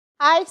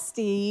Hi,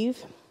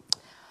 Steve.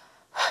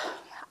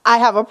 I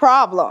have a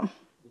problem.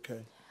 Okay.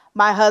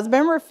 My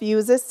husband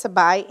refuses to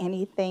buy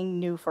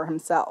anything new for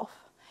himself.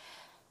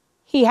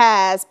 He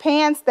has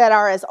pants that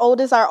are as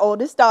old as our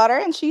oldest daughter,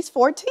 and she's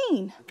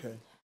 14. Okay.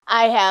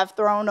 I have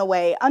thrown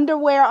away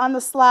underwear on the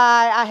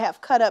sly. I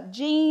have cut up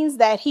jeans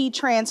that he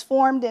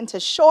transformed into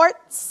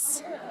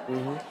shorts.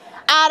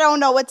 I don't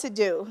know what to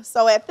do.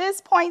 So at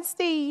this point,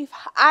 Steve,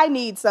 I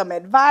need some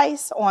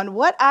advice on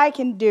what I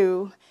can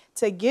do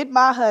to get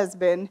my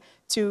husband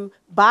to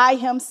buy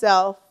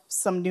himself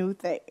some new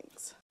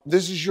things.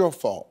 This is your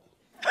fault.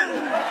 How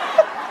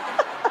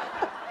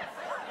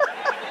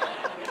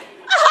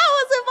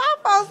is it my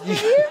fault,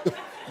 Steve?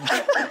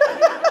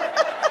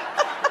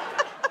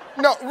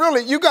 No,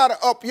 really, you gotta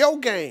up your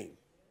game.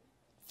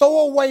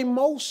 Throw away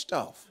most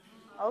stuff.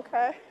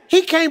 Okay.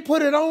 He can't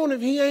put it on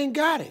if he ain't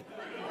got it.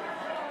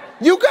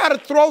 You gotta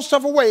throw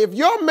stuff away. If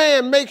your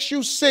man makes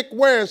you sick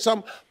wearing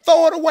something,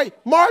 throw it away.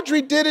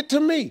 Marjorie did it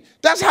to me.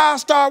 That's how I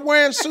started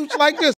wearing suits like this.